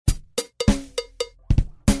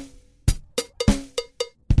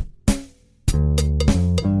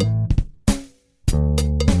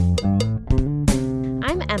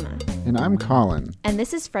And I'm Colin. And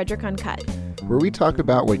this is Frederick Uncut, where we talk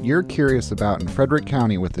about what you're curious about in Frederick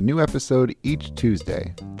County with a new episode each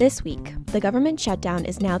Tuesday. This week, the government shutdown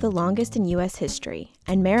is now the longest in U.S. history,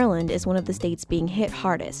 and Maryland is one of the states being hit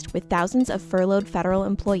hardest, with thousands of furloughed federal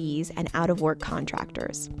employees and out-of-work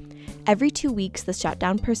contractors. Every 2 weeks the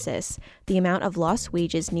shutdown persists, the amount of lost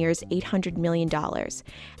wages nears $800 million,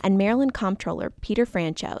 and Maryland Comptroller Peter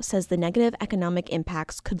Franchot says the negative economic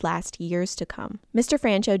impacts could last years to come. Mr.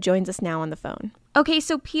 Franchot joins us now on the phone. Okay,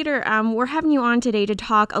 so Peter, we're having you on today to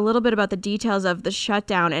talk a little bit about the details of the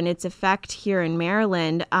shutdown and its effect here in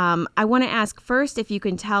Maryland. I want to ask first if you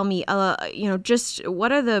can tell me, just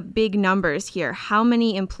what are the big numbers here? How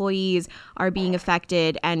many employees are being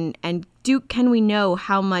affected, and can we know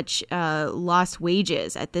how much lost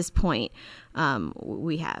wages at this point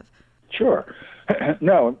we have? Sure.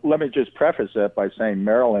 No, let me just preface that by saying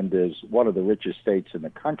Maryland is one of the richest states in the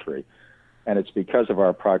country, and it's because of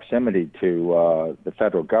our proximity to the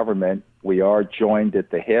federal government. We are joined at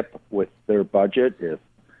the hip with their budget. If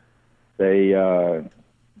they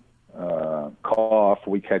cough,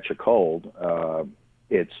 we catch a cold.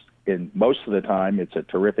 Most of the time, it's a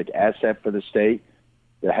terrific asset for the state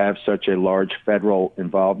to have such a large federal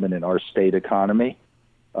involvement in our state economy.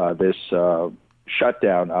 This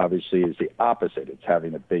shutdown, obviously, is the opposite. It's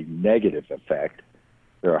having a big negative effect.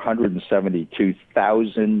 There are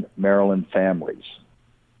 172,000 Maryland families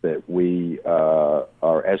that we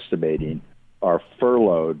are estimating are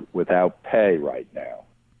furloughed without pay right now.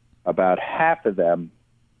 About half of them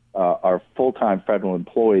are full-time federal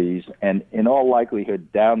employees, and in all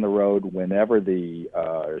likelihood, down the road, whenever the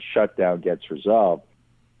shutdown gets resolved,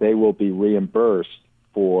 they will be reimbursed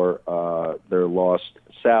for their lost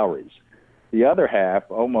salaries. The other half,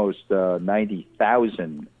 almost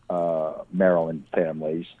 90,000 Maryland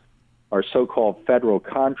families, are so-called federal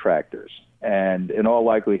contractors, and in all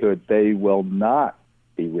likelihood, they will not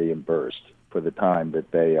be reimbursed for the time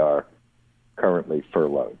that they are currently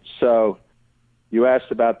furloughed. So you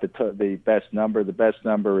asked about the best number. The best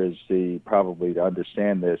number is probably to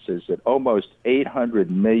understand this, is that almost $800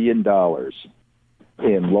 million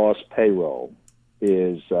in lost payroll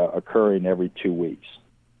is occurring every 2 weeks.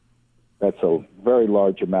 That's a very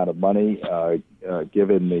large amount of money,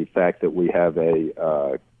 given the fact that we have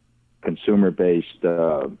a consumer-based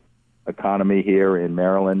economy here in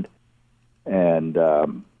Maryland. And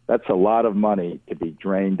that's a lot of money to be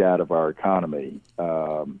drained out of our economy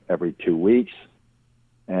every 2 weeks.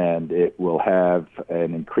 And it will have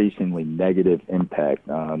an increasingly negative impact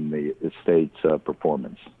on the state's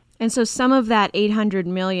performance. And so some of that $800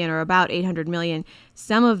 million, or about $800 million,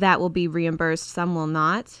 some of that will be reimbursed, some will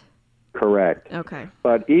not? Correct. Okay.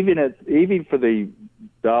 But even for the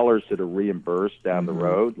dollars that are reimbursed down the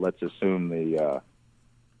road, let's assume the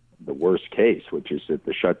worst case, which is that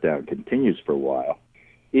the shutdown continues for a while.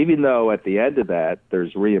 Even though at the end of that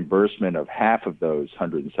there's reimbursement of half of those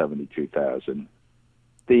 172,000,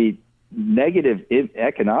 the negative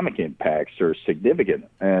economic impacts are significant,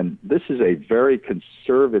 and this is a very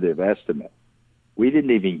conservative estimate. We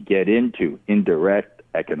didn't even get into indirect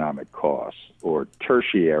economic costs or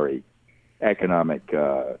tertiary economic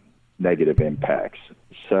negative impacts.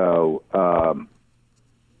 So,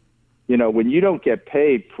 when you don't get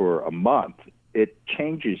paid for a month, it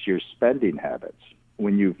changes your spending habits.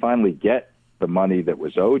 When you finally get the money that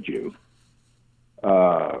was owed you,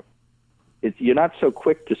 you're not so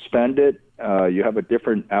quick to spend it. You have a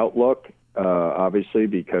different outlook, obviously,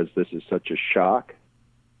 because this is such a shock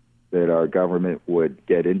that our government would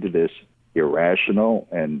get into this irrational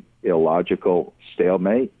and illogical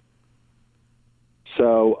stalemate.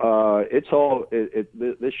 So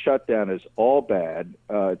this shutdown is all bad.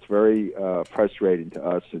 It's very frustrating to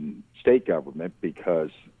us in state government because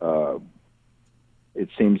it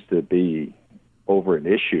seems to be over an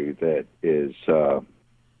issue that is,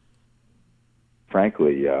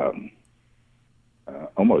 frankly,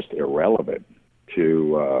 almost irrelevant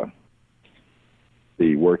to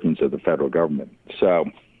the workings of the federal government. So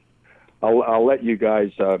I'll let you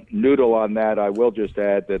guys noodle on that. I will just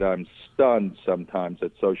add that I'm stunned sometimes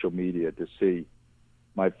at social media to see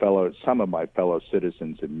some of my fellow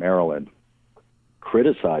citizens in Maryland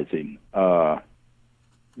criticizing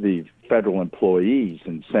the federal employees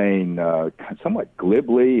and saying somewhat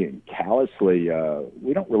glibly and callously,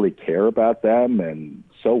 we don't really care about them, and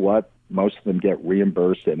so what? Most of them get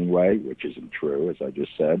reimbursed anyway, which isn't true, as I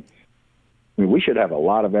just said. I mean, we should have a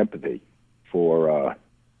lot of empathy for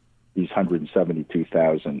these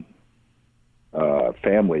 172,000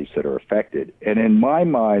 families that are affected. And in my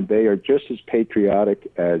mind, they are just as patriotic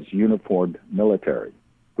as uniformed military,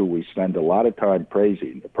 who we spend a lot of time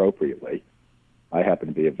praising appropriately. I happen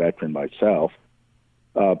to be a veteran myself.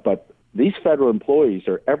 But these federal employees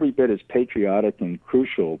are every bit as patriotic and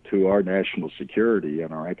crucial to our national security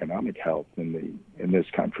and our economic health in this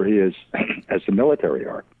country as the military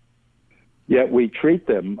are. Yet we treat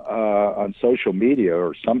them on social media,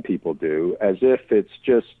 or some people do, as if it's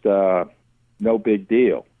just no big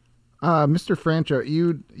deal. Mr. Franchot,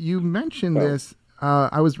 you mentioned this.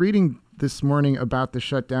 I was reading this morning about the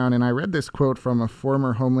shutdown, and I read this quote from a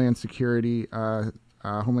former Homeland Security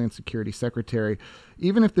Secretary.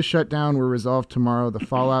 Even if the shutdown were resolved tomorrow, the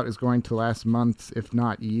fallout is going to last months, if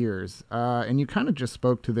not years. And you kind of just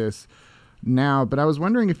spoke to this now, but I was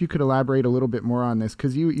wondering if you could elaborate a little bit more on this,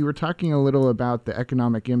 because you were talking a little about the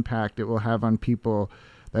economic impact it will have on people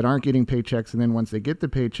that aren't getting paychecks, and then once they get the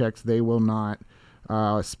paychecks, they will not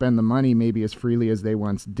spend the money maybe as freely as they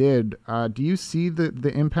once did. Do you see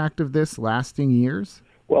the impact of this lasting years?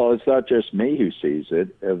 Well, it's not just me who sees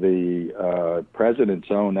it. The president's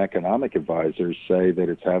own economic advisors say that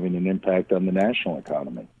it's having an impact on the national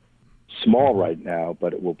economy. Small right now,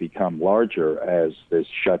 but it will become larger as this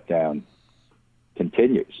shutdown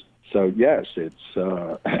continues. So yes,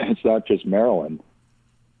 it's not just Maryland.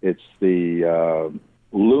 It's the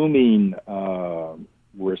looming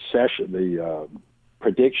recession, the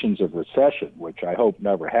predictions of recession, which I hope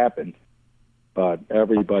never happened, but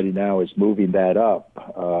everybody now is moving that up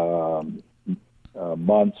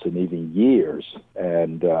months and even years.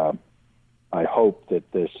 And I hope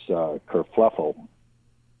that this kerfluffle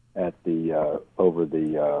at over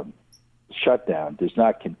the shutdown does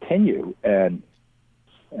not continue and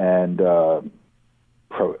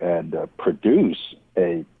produce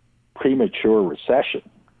a premature recession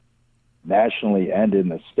nationally and in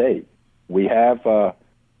the state. We have,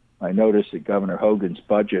 I noticed that Governor Hogan's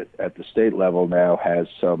budget at the state level now has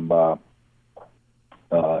some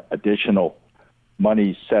additional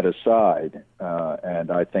money set aside,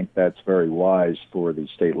 and I think that's very wise for the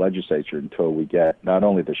state legislature until we get not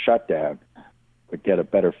only the shutdown, but get a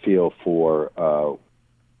better feel for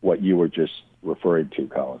what you were just referring to,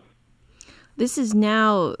 Colin. This is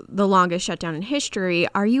now the longest shutdown in history.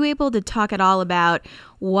 Are you able to talk at all about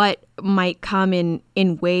what might come in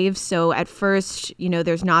waves? So at first,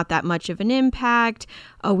 there's not that much of an impact.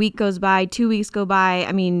 A week goes by, 2 weeks go by.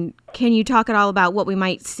 I mean, can you talk at all about what we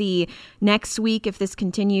might see next week if this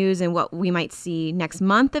continues and what we might see next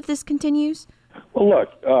month if this continues? Well,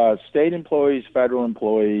 look, state employees, federal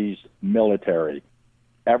employees, military,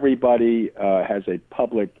 everybody has a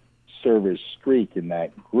public service streak in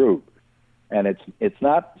that group. And it's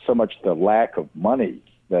not so much the lack of money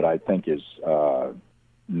that I think is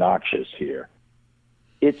noxious here.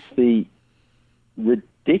 It's the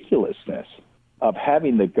ridiculousness of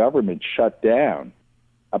having the government shut down,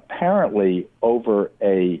 apparently over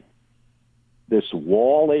this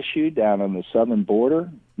wall issue down on the southern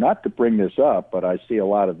border. Not to bring this up, but I see a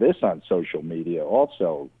lot of this on social media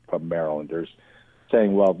also from Marylanders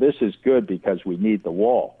saying, well, this is good because we need the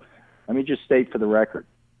wall. Let me just state for the record,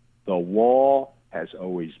 the wall has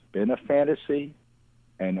always been a fantasy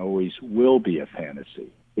and always will be a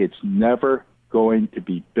fantasy. It's never going to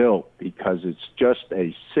be built because it's just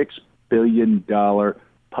a $6 billion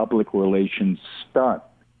public relations stunt.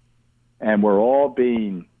 And we're all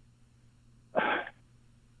being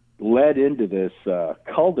led into this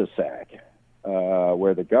cul-de-sac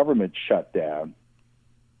where the government shut down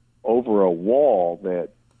over a wall that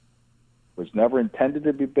was never intended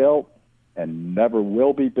to be built and never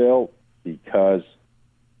will be built because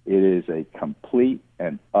it is a complete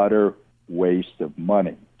and utter waste of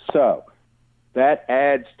money. So that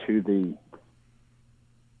adds to the,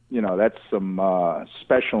 that's some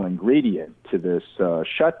special ingredient to this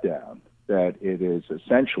shutdown, that it is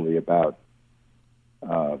essentially about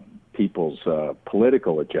people's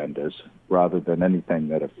political agendas rather than anything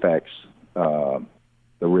that affects the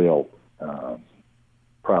real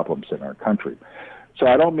problems in our country. So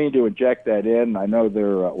I don't mean to inject that in. I know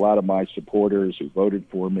there are a lot of my supporters who voted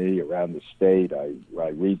for me around the state. I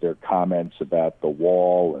read their comments about the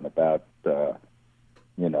wall and about,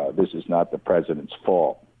 this is not the president's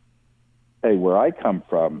fault. Hey, where I come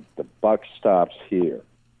from, the buck stops here.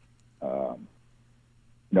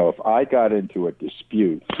 If I got into a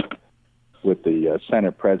dispute with the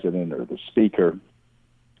Senate president or the speaker,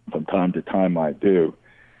 from time to time I do,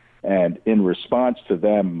 and in response to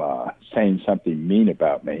them saying something mean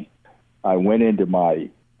about me, I went into my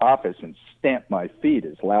office and stamped my feet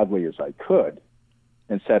as loudly as I could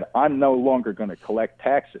and said, I'm no longer going to collect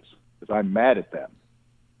taxes because I'm mad at them.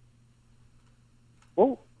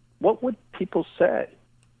 Well, what would people say?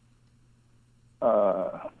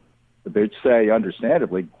 They'd say,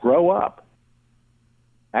 understandably, grow up.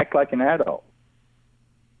 Act like an adult.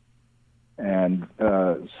 And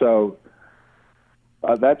so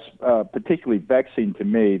that's particularly vexing to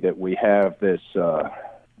me that we have this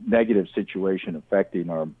negative situation affecting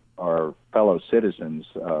our fellow citizens,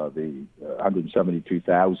 the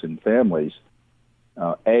 172,000 families.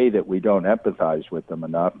 A, that we don't empathize with them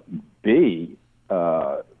enough. B,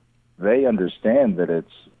 they understand that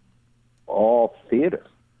it's all theater.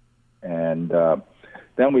 And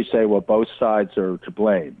then we say, well, both sides are to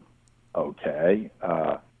blame. Okay,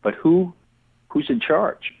 but who's in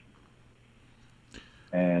charge?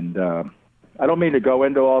 And I don't mean to go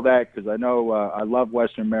into all that because I know I love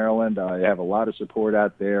Western Maryland. I have a lot of support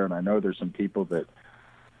out there, and I know there's some people that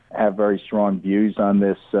have very strong views on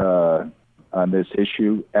this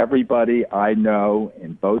issue. Everybody I know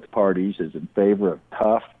in both parties is in favor of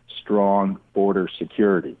tough, strong border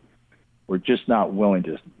security. We're just not willing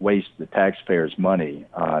to waste the taxpayers' money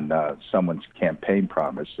on someone's campaign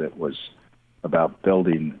promise that was about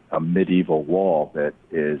building a medieval wall that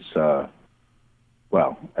is,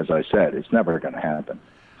 well, as I said, it's never going to happen.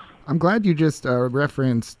 I'm glad you just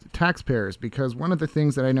referenced taxpayers, because one of the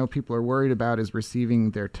things that I know people are worried about is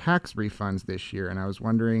receiving their tax refunds this year. And I was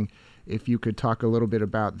wondering if you could talk a little bit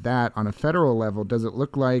about that on a federal level. Does it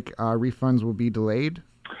look like refunds will be delayed?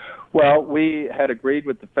 Well, we had agreed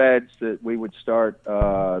with the feds that we would start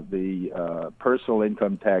the personal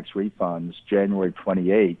income tax refunds January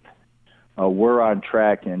 28th. We're on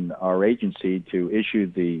track in our agency to issue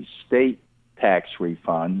the state tax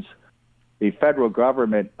refunds. The federal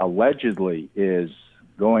government allegedly is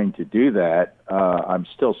going to do that. I'm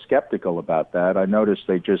still skeptical about that. I noticed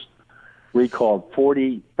they just recalled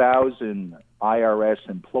 40,000 IRS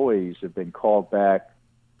employees have been called back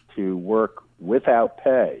to work without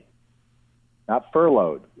pay. Not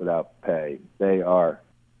furloughed without pay. They are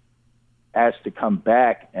asked to come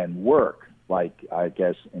back and work, like, I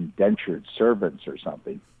guess, indentured servants or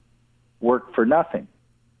something. Work for nothing.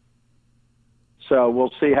 So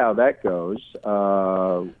we'll see how that goes.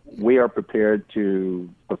 We are prepared to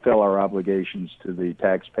fulfill our obligations to the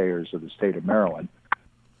taxpayers of the state of Maryland.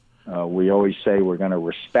 We always say we're going to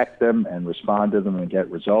respect them and respond to them and get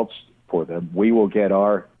results for them. We will get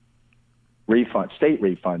our state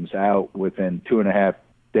refunds out within 2.5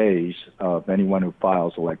 days of anyone who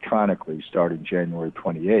files electronically starting January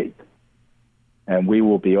 28th. And we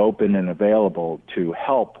will be open and available to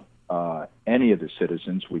help any of the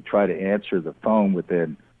citizens. We try to answer the phone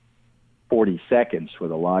within 40 seconds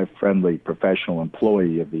with a live, friendly, professional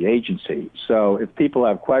employee of the agency. So if people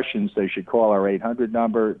have questions, they should call our 800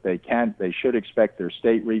 number. They should expect their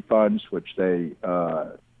state refunds, which they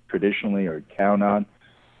traditionally or count on.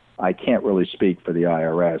 I can't really speak for the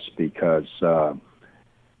IRS because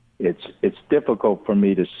it's difficult for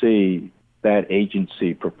me to see that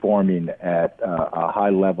agency performing at a high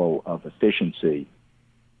level of efficiency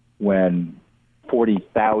when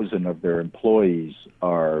 40,000 of their employees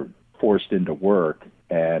are forced into work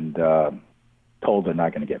and told they're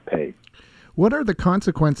not going to get paid. What are the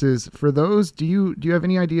consequences for those? Do you have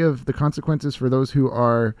any idea of the consequences for those who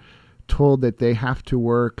are told that they have to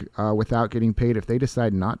work without getting paid if they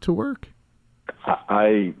decide not to work?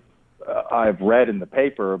 I've read in the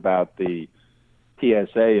paper about the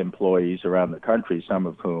TSA employees around the country, some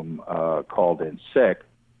of whom called in sick.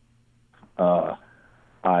 I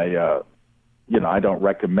don't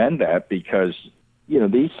recommend that because,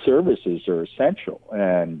 these services are essential.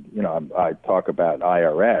 And, I talk about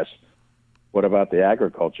IRS. What about the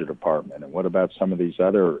Agriculture Department? And what about some of these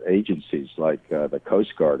other agencies like the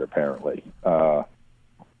Coast Guard, apparently,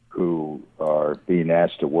 who are being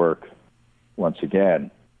asked to work, once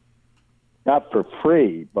again, not for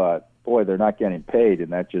free, but, boy, they're not getting paid,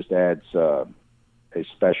 and that just adds a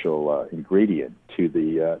special ingredient to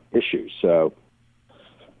the issue. So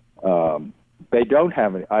they don't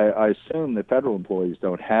have any. I assume the federal employees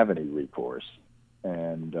don't have any recourse,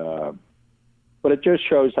 and but it just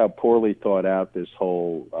shows how poorly thought out this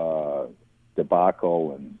whole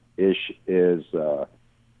debacle and ish is.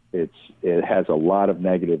 It has a lot of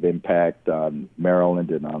negative impact on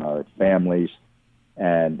Maryland and on our families,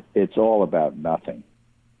 and it's all about nothing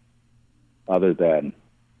other than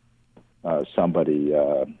somebody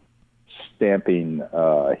stamping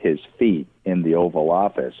his feet in the Oval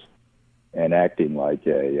Office and acting like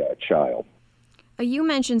a child. You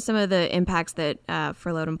mentioned some of the impacts that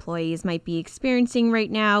furloughed employees might be experiencing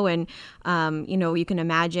right now. And, you can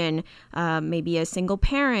imagine maybe a single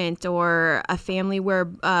parent or a family where,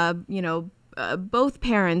 both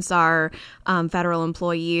parents are federal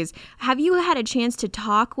employees. Have you had a chance to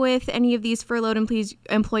talk with any of these furloughed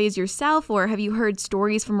employees yourself, or have you heard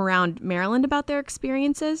stories from around Maryland about their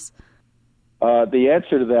experiences? The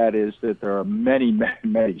answer to that is that there are many, many,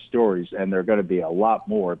 many stories, and there are going to be a lot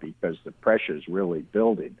more because the pressure is really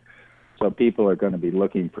building. So people are going to be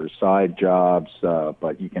looking for side jobs,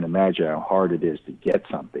 but you can imagine how hard it is to get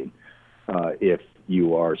something. If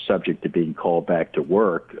you are subject to being called back to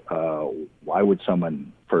work, why would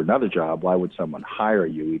someone, for another job, why would someone hire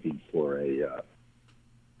you even for a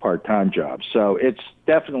part-time job? So it's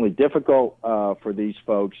definitely difficult for these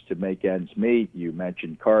folks to make ends meet. You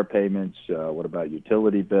mentioned car payments. What about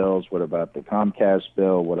utility bills? What about the Comcast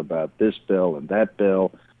bill? What about this bill and that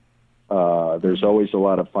bill? There's always a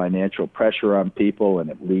lot of financial pressure on people, and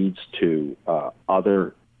it leads to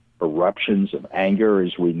other eruptions of anger,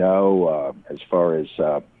 as we know. As far as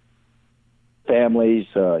families,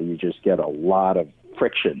 you just get a lot of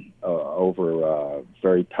friction over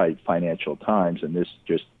very tight financial times, and this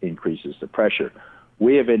just increases the pressure.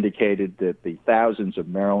 We have indicated that the thousands of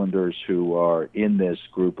Marylanders who are in this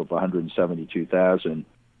group of 172,000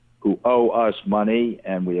 who owe us money,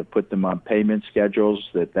 and we have put them on payment schedules,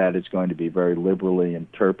 that is going to be very liberally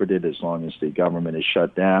interpreted as long as the government is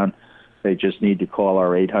shut down. They just need to call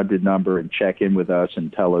our 800 number and check in with us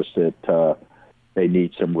and tell us that they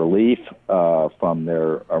need some relief from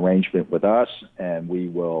their arrangement with us, and we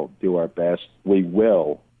will do our best. We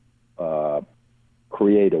will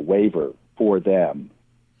create a waiver for them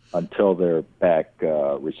until they're back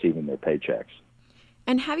receiving their paychecks.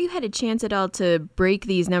 And have you had a chance at all to break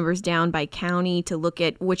these numbers down by county to look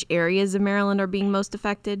at which areas of Maryland are being most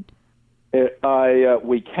affected?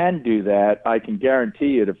 We can do that. I can guarantee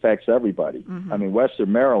you it affects everybody. Mm-hmm. I mean,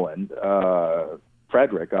 Western Maryland,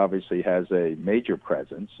 Frederick obviously has a major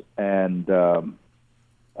presence and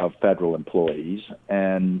of federal employees,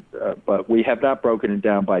 and but we have not broken it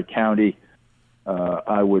down by county.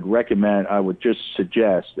 I would just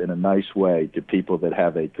suggest in a nice way to people that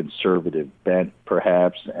have a conservative bent,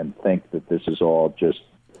 perhaps, and think that this is all just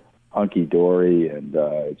hunky-dory and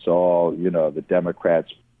it's all, the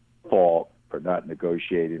Democrats' fault for not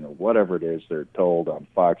negotiating or whatever it is they're told on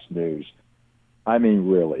Fox News. I mean,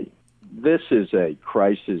 really, this is a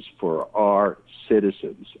crisis for our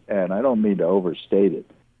citizens, and I don't mean to overstate it,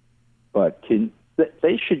 but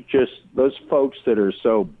they should just, those folks that are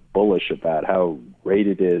so bullish about how great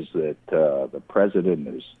it is that the president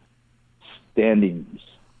is standing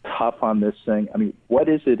tough on this thing. I mean, what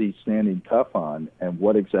is it he's standing tough on, and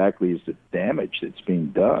what exactly is the damage that's being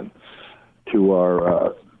done to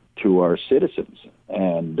our citizens?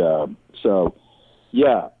 And so,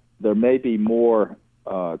 yeah, there may be more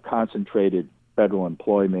concentrated federal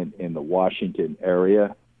employment in the Washington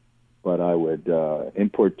area, but I would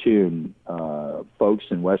importune folks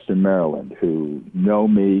in Western Maryland who know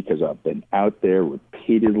me because I've been out there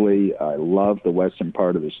repeatedly. I love the western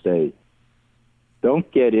part of the state.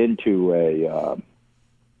 Don't get into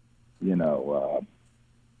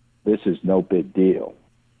this is no big deal.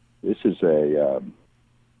 This is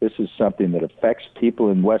something that affects people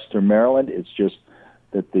in Western Maryland. It's just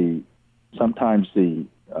that sometimes the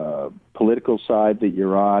political side that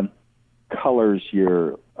you're on colors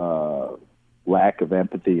your lack of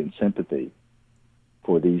empathy and sympathy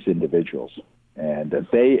for these individuals. And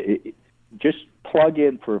they just plug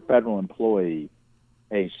in for a federal employee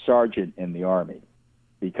a sergeant in the Army,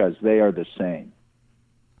 because they are the same.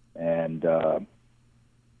 And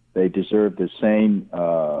they deserve the same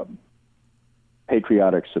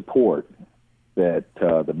patriotic support that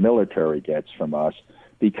the military gets from us,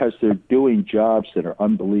 because they're doing jobs that are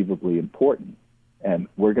unbelievably important. And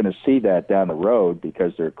we're going to see that down the road,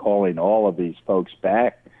 because they're calling all of these folks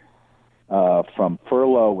back from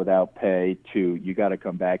furlough without pay to you got to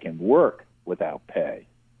come back and work without pay.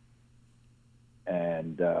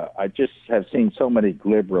 And I just have seen so many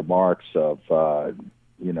glib remarks of,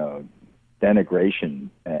 denigration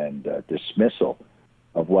and dismissal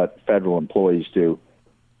of what federal employees do.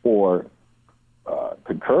 Or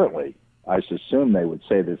concurrently, I assume they would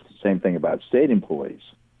say the same thing about state employees.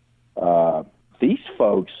 These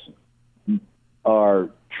folks are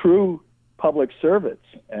true public servants,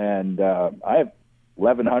 and I have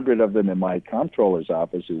 1,100 of them in my comptroller's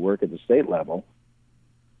office who work at the state level.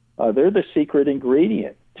 They're the secret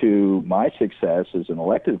ingredient to my success as an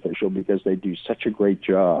elected official, because they do such a great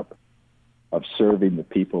job of serving the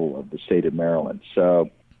people of the state of Maryland. So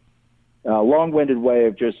a long-winded way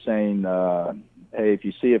of just saying, hey, if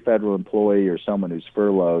you see a federal employee or someone who's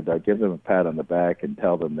furloughed, give them a pat on the back and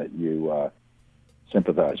tell them that you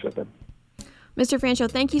sympathize with them. Mr.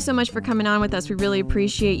 Franchot, thank you so much for coming on with us. We really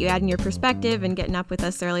appreciate you adding your perspective and getting up with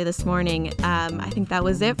us early this morning. I think that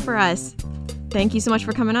was it for us. Thank you so much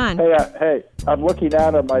for coming on. Hey, I'm looking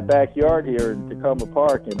out on my backyard here in Tacoma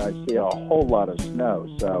Park, and I see a whole lot of snow.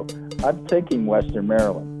 So I'm thinking Western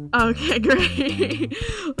Maryland. Okay, great.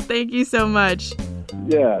 Well, thank you so much.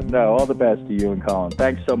 Yeah, no, all the best to you and Colin.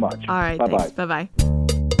 Thanks so much. All right, Bye-bye. thanks. Bye-bye.